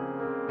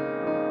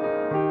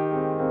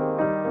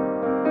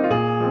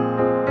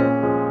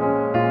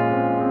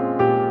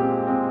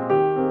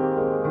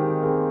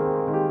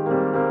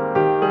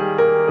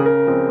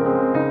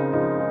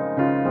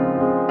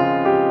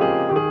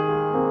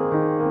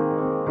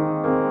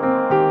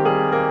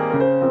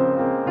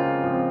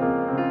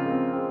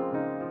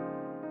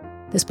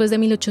 Después de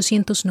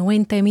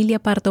 1890, Emilia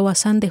Pardo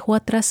Bazán dejó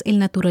atrás el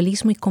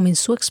naturalismo y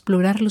comenzó a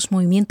explorar los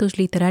movimientos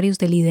literarios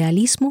del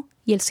idealismo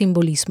y el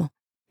simbolismo.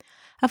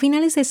 A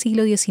finales del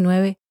siglo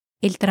XIX,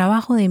 el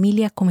trabajo de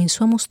Emilia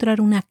comenzó a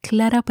mostrar una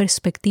clara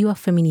perspectiva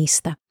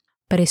feminista,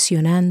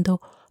 presionando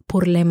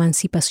por la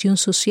emancipación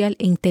social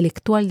e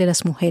intelectual de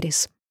las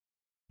mujeres.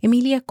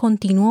 Emilia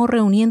continuó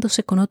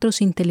reuniéndose con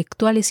otros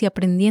intelectuales y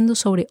aprendiendo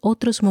sobre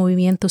otros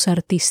movimientos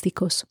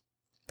artísticos.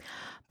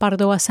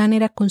 Pardo Bazán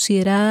era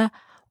considerada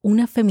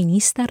una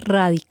feminista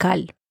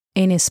radical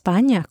en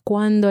España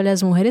cuando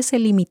las mujeres se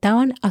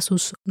limitaban a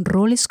sus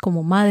roles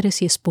como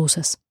madres y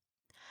esposas.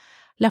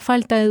 La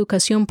falta de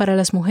educación para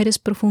las mujeres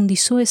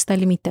profundizó esta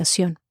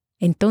limitación.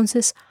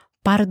 Entonces,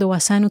 Pardo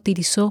Bazán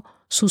utilizó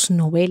sus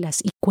novelas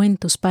y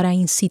cuentos para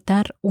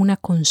incitar una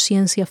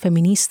conciencia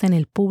feminista en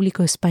el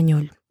público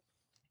español.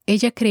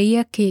 Ella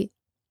creía que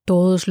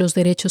todos los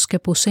derechos que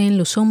poseen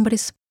los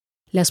hombres,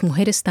 las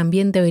mujeres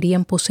también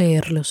deberían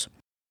poseerlos.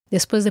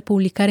 Después de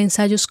publicar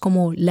ensayos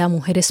como La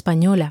mujer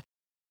española,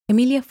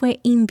 Emilia fue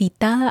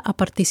invitada a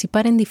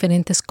participar en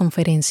diferentes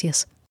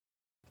conferencias.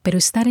 Pero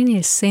estar en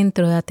el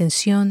centro de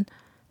atención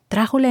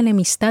trajo la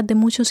enemistad de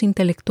muchos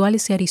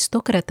intelectuales y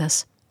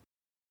aristócratas.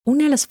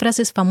 Una de las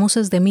frases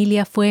famosas de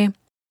Emilia fue: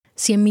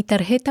 «Si en mi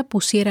tarjeta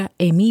pusiera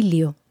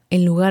Emilio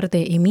en lugar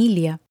de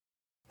Emilia,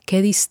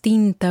 qué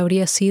distinta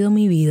habría sido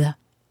mi vida».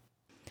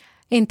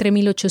 Entre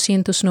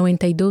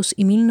 1892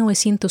 y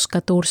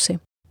 1914,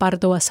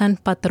 Pardo Bazán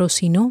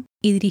patrocinó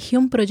y dirigió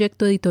un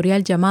proyecto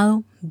editorial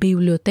llamado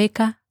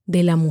Biblioteca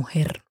de la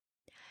Mujer.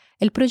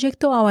 El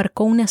proyecto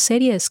abarcó una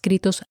serie de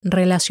escritos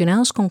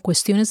relacionados con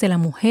cuestiones de la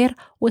mujer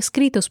o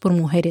escritos por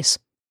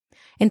mujeres.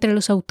 Entre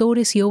los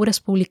autores y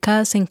obras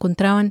publicadas se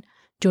encontraban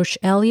George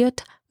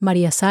Eliot,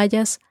 María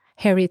Sayas,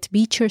 Harriet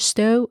Beecher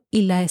Stowe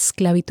y La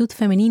esclavitud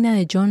femenina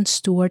de John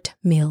Stuart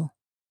Mill.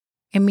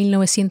 En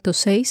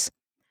 1906,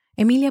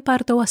 Emilia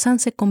Pardo Bazán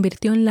se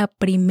convirtió en la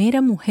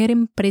primera mujer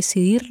en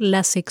presidir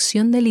la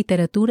sección de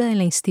literatura de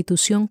la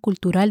Institución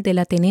Cultural del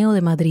Ateneo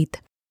de Madrid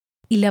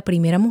y la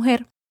primera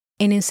mujer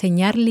en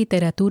enseñar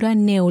literatura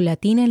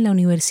neolatina en la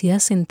Universidad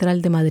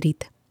Central de Madrid.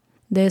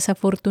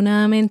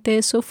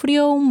 Desafortunadamente,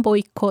 sufrió un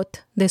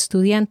boicot de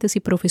estudiantes y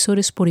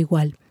profesores por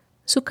igual.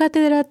 Su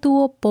cátedra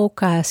tuvo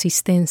poca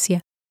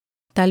asistencia,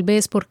 tal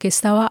vez porque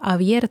estaba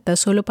abierta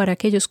solo para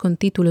aquellos con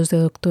títulos de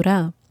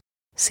doctorado.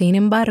 Sin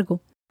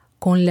embargo,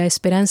 con la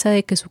esperanza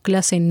de que su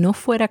clase no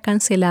fuera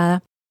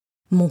cancelada,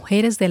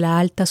 mujeres de la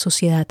alta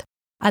sociedad,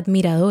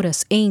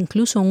 admiradoras e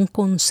incluso un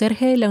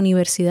conserje de la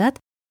universidad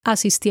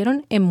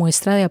asistieron en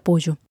muestra de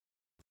apoyo.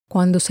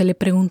 Cuando se le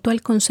preguntó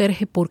al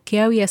conserje por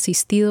qué había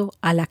asistido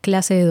a la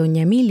clase de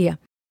doña Emilia,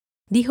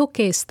 dijo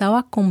que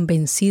estaba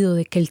convencido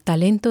de que el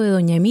talento de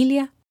doña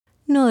Emilia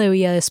no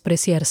debía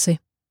despreciarse.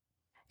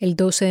 El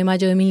 12 de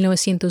mayo de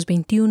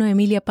 1921,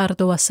 Emilia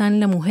Pardo Bazán,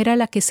 la mujer a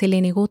la que se le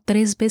negó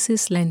 3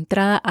 veces la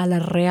entrada a la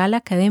Real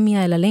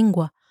Academia de la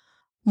Lengua,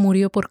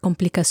 murió por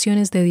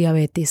complicaciones de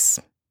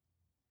diabetes.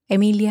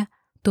 Emilia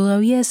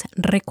todavía es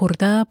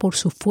recordada por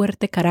su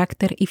fuerte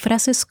carácter y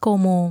frases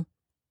como: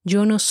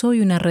 «Yo no soy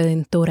una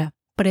redentora,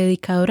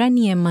 predicadora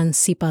ni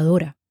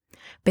emancipadora,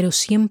 pero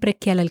siempre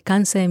que al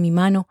alcance de mi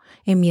mano,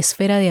 en mi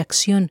esfera de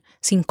acción,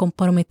 sin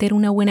comprometer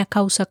una buena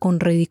causa con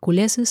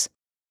ridiculeces,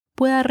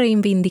 pueda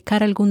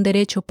reivindicar algún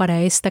derecho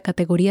para esta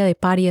categoría de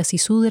parias y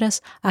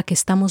sudras a que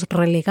estamos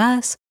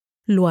relegadas,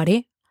 lo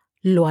haré,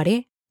 lo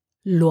haré,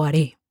 lo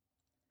haré».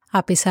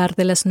 A pesar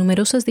de las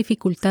numerosas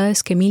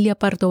dificultades que Emilia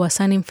Pardo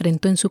Bazán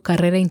enfrentó en su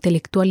carrera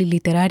intelectual y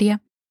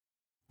literaria,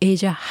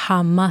 ella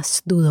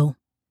jamás dudó.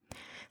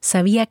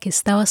 Sabía que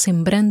estaba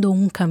sembrando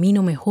un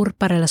camino mejor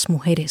para las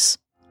mujeres.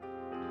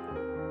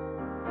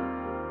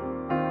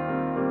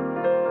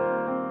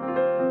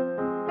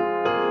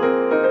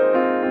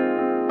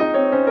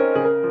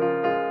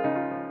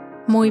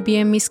 Muy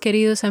bien, mis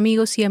queridos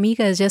amigos y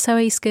amigas, ya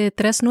sabéis que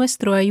detrás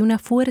nuestro hay una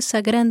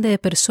fuerza grande de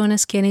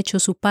personas que han hecho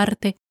su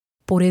parte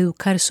por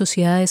educar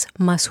sociedades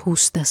más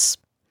justas.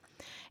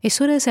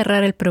 Es hora de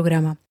cerrar el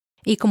programa,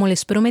 y como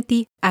les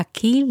prometí,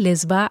 aquí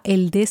les va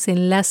el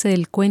desenlace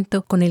del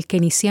cuento con el que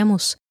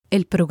iniciamos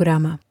el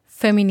programa.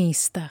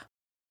 Feminista.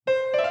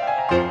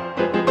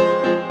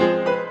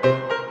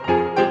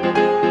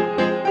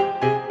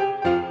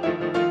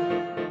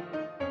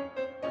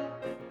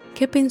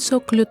 ¿Qué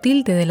pensó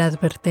Clotilde de la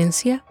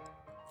advertencia?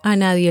 A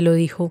nadie lo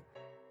dijo.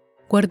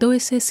 Guardó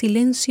ese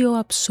silencio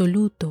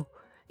absoluto,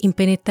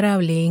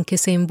 impenetrable, en que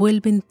se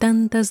envuelven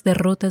tantas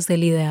derrotas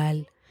del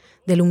ideal,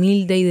 del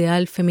humilde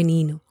ideal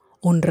femenino,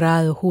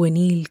 honrado,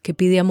 juvenil, que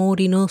pide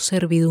amor y no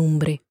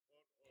servidumbre.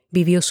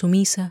 Vivió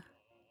sumisa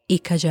y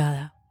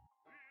callada.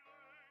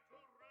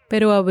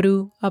 Pero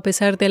Abreu, a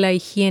pesar de la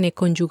higiene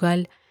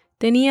conyugal,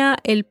 tenía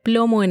el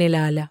plomo en el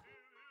ala.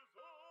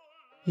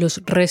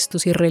 Los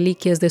restos y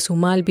reliquias de su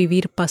mal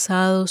vivir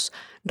pasados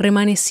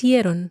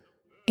remanecieron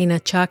en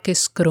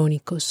achaques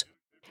crónicos,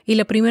 y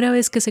la primera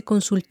vez que se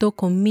consultó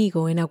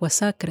conmigo en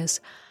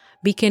Aguasacras,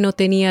 vi que no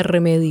tenía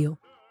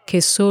remedio,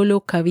 que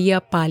solo cabía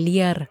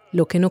paliar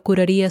lo que no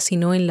curaría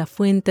sino en la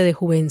fuente de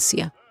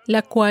juvencia,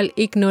 la cual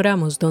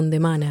ignoramos dónde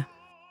emana.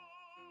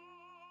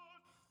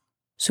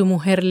 Su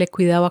mujer le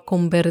cuidaba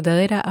con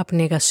verdadera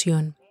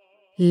abnegación.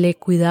 Le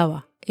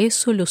cuidaba,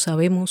 eso lo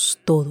sabemos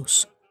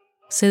todos.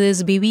 Se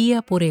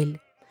desvivía por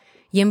él,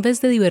 y en vez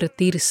de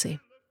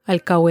divertirse,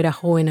 al cabo era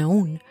joven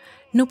aún,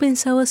 no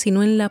pensaba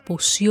sino en la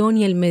poción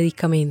y el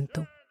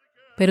medicamento.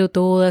 Pero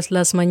todas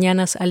las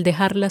mañanas, al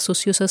dejar las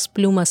ociosas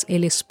plumas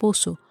el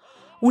esposo,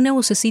 una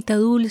vocecita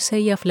dulce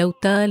y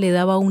aflautada le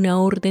daba una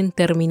orden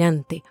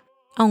terminante,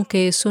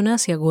 aunque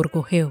sonase a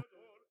gorgojeo.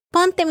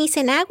 «Ponte mis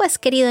enaguas,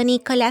 querido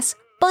Nicolás,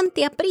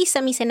 ponte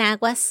aprisa mis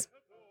enaguas».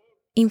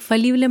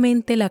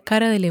 Infaliblemente la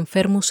cara del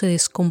enfermo se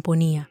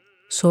descomponía.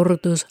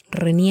 Sordos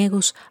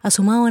reniegos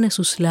asomaban a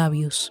sus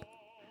labios.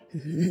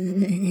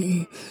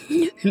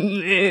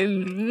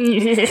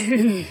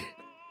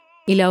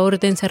 Y la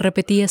orden se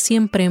repetía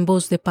siempre en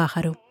voz de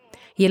pájaro,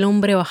 y el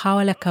hombre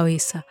bajaba la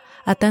cabeza,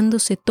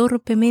 atándose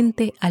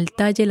torpemente al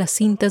talle las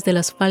cintas de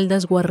las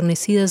faldas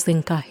guarnecidas de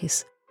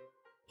encajes.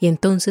 Y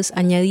entonces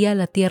añadía a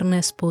la tierna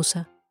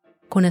esposa,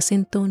 con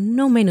acento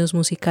no menos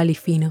musical y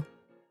fino: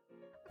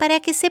 «Para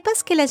que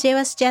sepas que las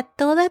llevas ya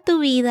toda tu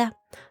vida,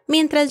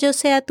 mientras yo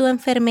sea tu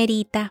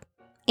enfermerita.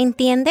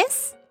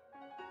 ¿Entiendes?»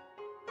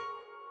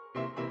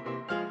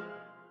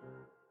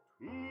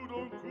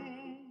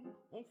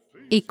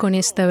 Y con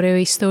esta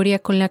breve historia,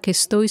 con la que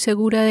estoy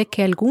segura de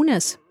que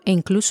algunas, e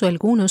incluso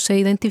algunos, se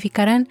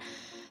identificarán,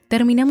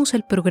 terminamos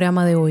el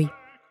programa de hoy.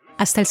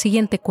 Hasta el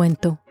siguiente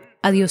cuento.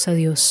 Adiós,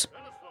 adiós.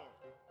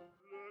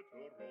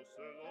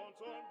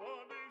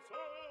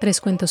 Tres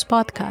Cuentos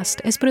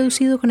Podcast es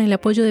producido con el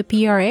apoyo de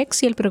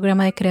PRX y el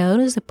programa de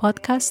creadores de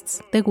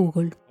podcasts de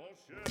Google.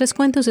 Tres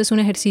Cuentos es un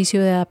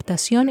ejercicio de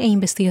adaptación e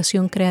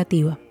investigación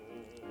creativa.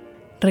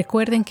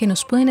 Recuerden que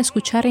nos pueden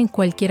escuchar en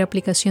cualquier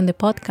aplicación de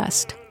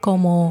podcast,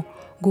 como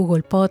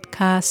Google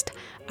Podcast,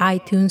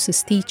 iTunes,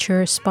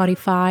 Stitcher,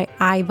 Spotify,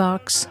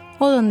 iVoox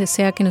o donde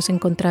sea que nos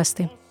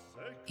encontraste.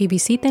 Y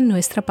visiten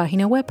nuestra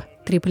página web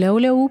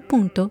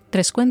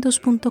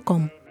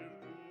www.trescuentos.com.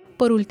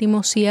 Por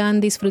último, si han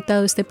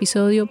disfrutado este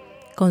episodio,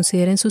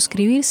 consideren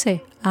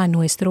suscribirse a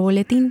nuestro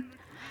boletín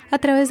a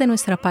través de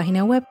nuestra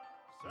página web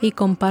y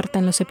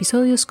compartan los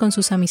episodios con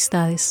sus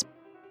amistades.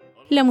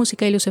 La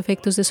música y los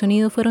efectos de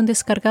sonido fueron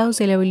descargados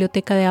de la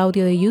biblioteca de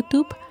audio de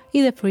YouTube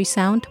y de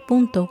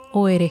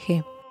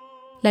freesound.org.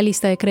 La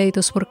lista de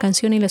créditos por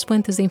canción y las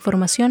fuentes de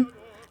información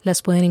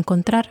las pueden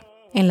encontrar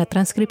en la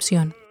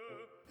transcripción.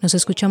 Nos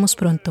escuchamos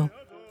pronto.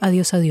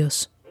 Adiós,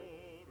 adiós.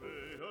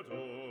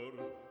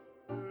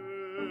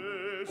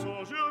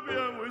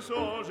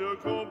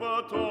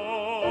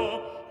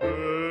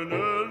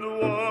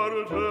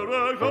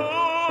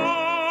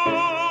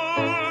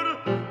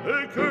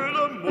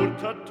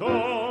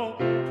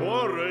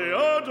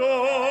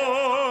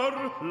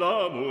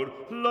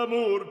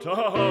 L'amour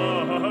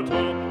t'adore,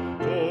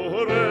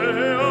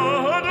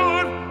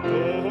 toréador,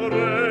 toréador.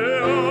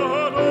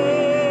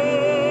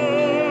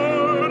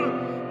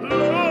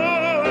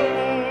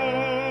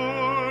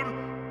 L'amour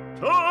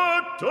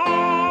t'adore.